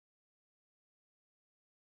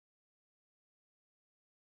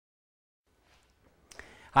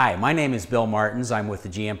Hi, my name is Bill Martins. I'm with the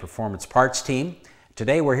GM Performance Parts team.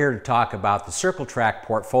 Today we're here to talk about the CircleTrack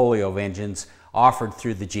portfolio of engines offered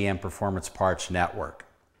through the GM Performance Parts network.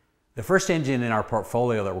 The first engine in our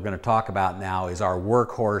portfolio that we're going to talk about now is our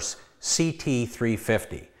workhorse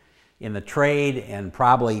CT350. In the trade and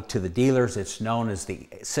probably to the dealers, it's known as the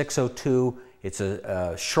 602. It's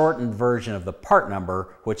a shortened version of the part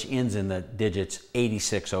number, which ends in the digits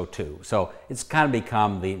 8602. So it's kind of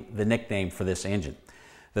become the nickname for this engine.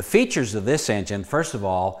 The features of this engine, first of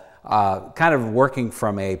all, kind of working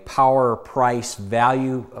from a power, price,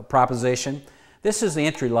 value proposition. This is the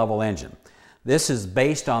entry-level engine. This is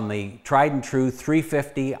based on the tried and true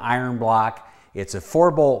 350 iron block. It's a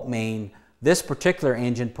 4-bolt main. This particular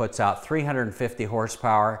engine puts out 350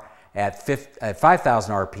 horsepower at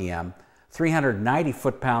 5,000 RPM, 390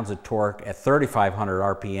 foot-pounds of torque at 3,500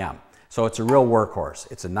 RPM. So it's a real workhorse.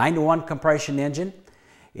 It's a 9-to-1 compression engine.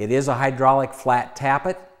 It is a hydraulic flat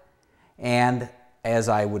tappet, and as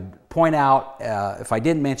I would point out, if I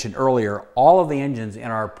didn't mention earlier, all of the engines in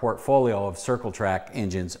our portfolio of CircleTrack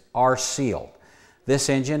engines are sealed. This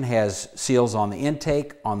engine has seals on the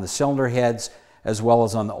intake, on the cylinder heads, as well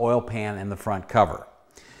as on the oil pan and the front cover.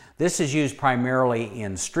 This is used primarily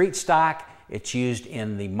in street stock. It's used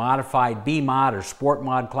in the modified B-Mod or Sport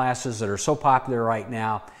Mod classes that are so popular right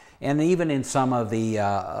now, and even in some of the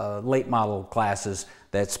late model classes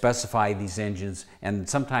that specify these engines, and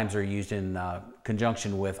sometimes are used in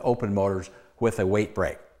conjunction with open motors with a weight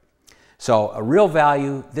brake. So a real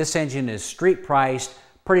value. This engine is street priced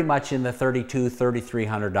pretty much in the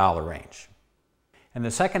 $3,200–3,300 range. And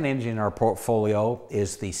the second engine in our portfolio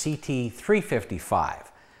is the CT355.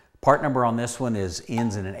 Part number on this one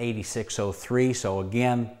ends in an 8603, so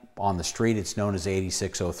again, on the street it's known as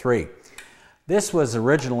 8603. This was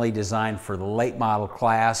originally designed for the late model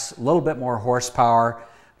class, a little bit more horsepower,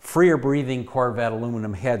 freer breathing Corvette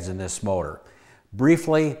aluminum heads in this motor.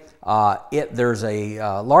 Briefly, there's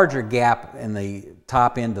a larger gap in the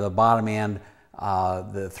top end to the bottom end.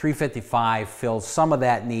 The 355 fills some of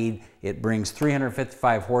that need. It brings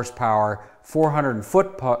 355 horsepower,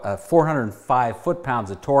 405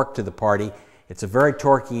 foot-pounds of torque to the party. It's a very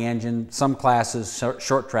torquey engine. Some classes,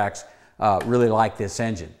 short tracks, really like this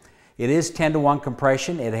engine. It is 10-to-1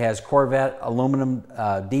 compression. It has Corvette aluminum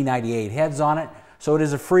D98 heads on it, so it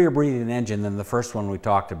is a freer breathing engine than the first one we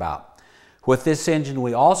talked about. With this engine,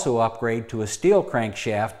 we also upgrade to a steel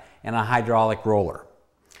crankshaft and a hydraulic roller.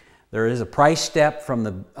 There is a price step from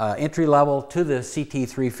the entry level to the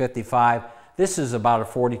CT355. This is about a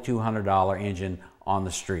 $4,200 engine on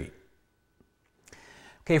the street.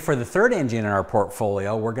 Okay, for the third engine in our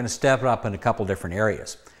portfolio, we're going to step it up in a couple different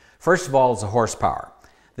areas. First of all is the horsepower.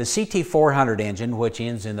 The CT400 engine, which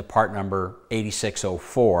ends in the part number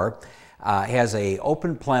 8604, has an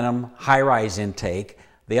open plenum high-rise intake.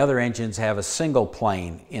 The other engines have a single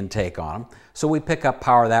plane intake on them, so we pick up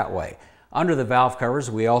power that way. Under the valve covers,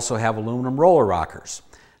 we also have aluminum roller rockers.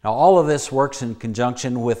 Now, all of this works in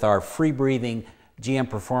conjunction with our free-breathing GM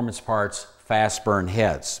Performance Parts fast burn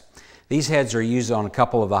heads. These heads are used on a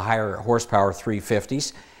couple of the higher horsepower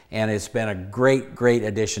 350s, and it's been a great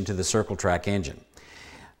addition to the CircleTrack engine.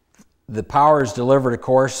 The power is delivered, of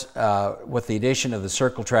course, with the addition of the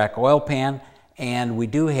CircleTrack oil pan, and we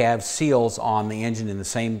do have seals on the engine in the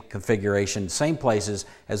same configuration, same places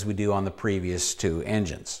as we do on the previous two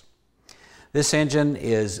engines. This engine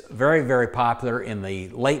is very popular in the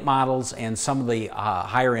late models and some of the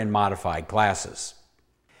higher-end modified classes.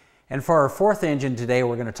 And for our fourth engine today,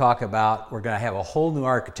 we're going to have a whole new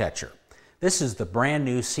architecture. This is the brand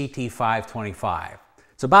new CT525.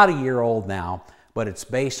 It's about a year old now, but it's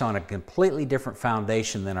based on a completely different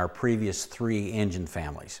foundation than our previous three engine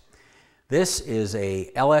families. This is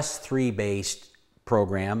a LS3 based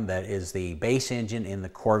program that is the base engine in the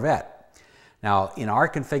Corvette. Now, in our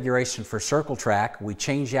configuration for CircleTrack, we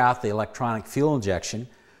change out the electronic fuel injection,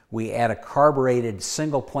 we add a carbureted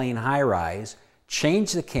single plane high rise,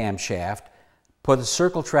 change the camshaft, put the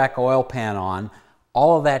CircleTrack oil pan on.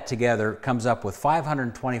 All of that together comes up with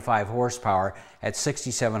 525 horsepower at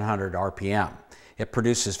 6,700 RPM. It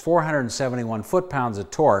produces 471 foot-pounds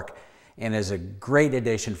of torque and is a great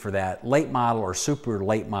addition for that late model or super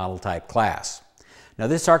late model type class. Now,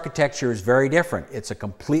 this architecture is very different. It's a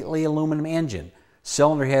completely aluminum engine,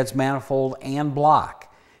 cylinder heads, manifold, and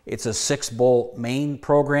block. It's a 6-bolt main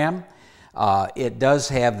program. It does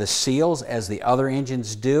have the seals as the other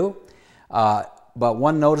engines do, but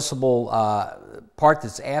one noticeable part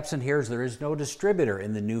that's absent here is there is no distributor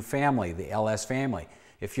in the new family, the LS family.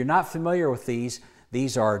 If you're not familiar with these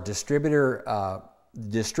are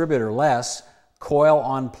distributor-less coil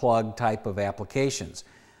on plug type of applications.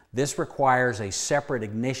 This requires a separate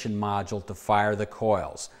ignition module to fire the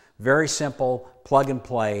coils. Very simple, plug and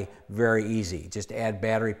play, very easy. Just add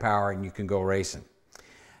battery power and you can go racing.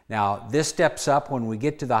 Now, this steps up when we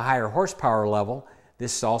get to the higher horsepower level.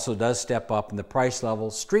 This also does step up in the price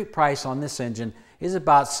level. Street price on this engine is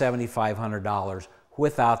about $7,500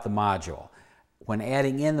 without the module. When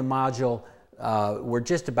adding in the module, we're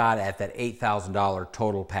just about at that $8,000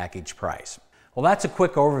 total package price. Well, that's a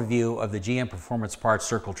quick overview of the GM Performance Parts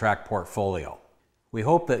Circle Track portfolio. We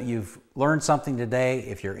hope that you've learned something today.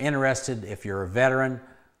 If you're interested, if you're a veteran,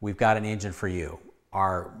 we've got an engine for you.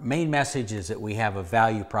 Our main message is that we have a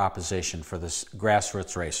value proposition for this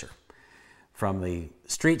grassroots racer. From the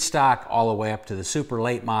street stock all the way up to the super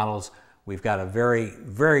late models, we've got a very,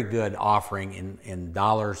 very good offering in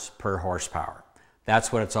dollars per horsepower.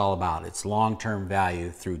 That's what it's all about. It's long-term value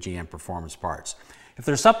through GM Performance Parts. If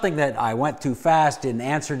there's something that I went too fast, didn't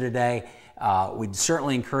answer today, we'd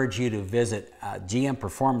certainly encourage you to visit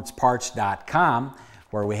gmperformanceparts.com,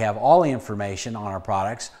 where we have all the information on our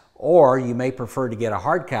products, or you may prefer to get a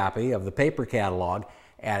hard copy of the paper catalog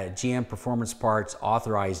at a GM Performance Parts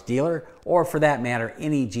authorized dealer, or for that matter,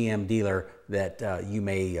 any GM dealer that you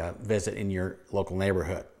may visit in your local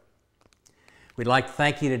neighborhood. We'd like to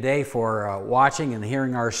thank you today for watching and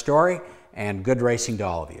hearing our story, and good racing to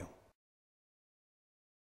all of you.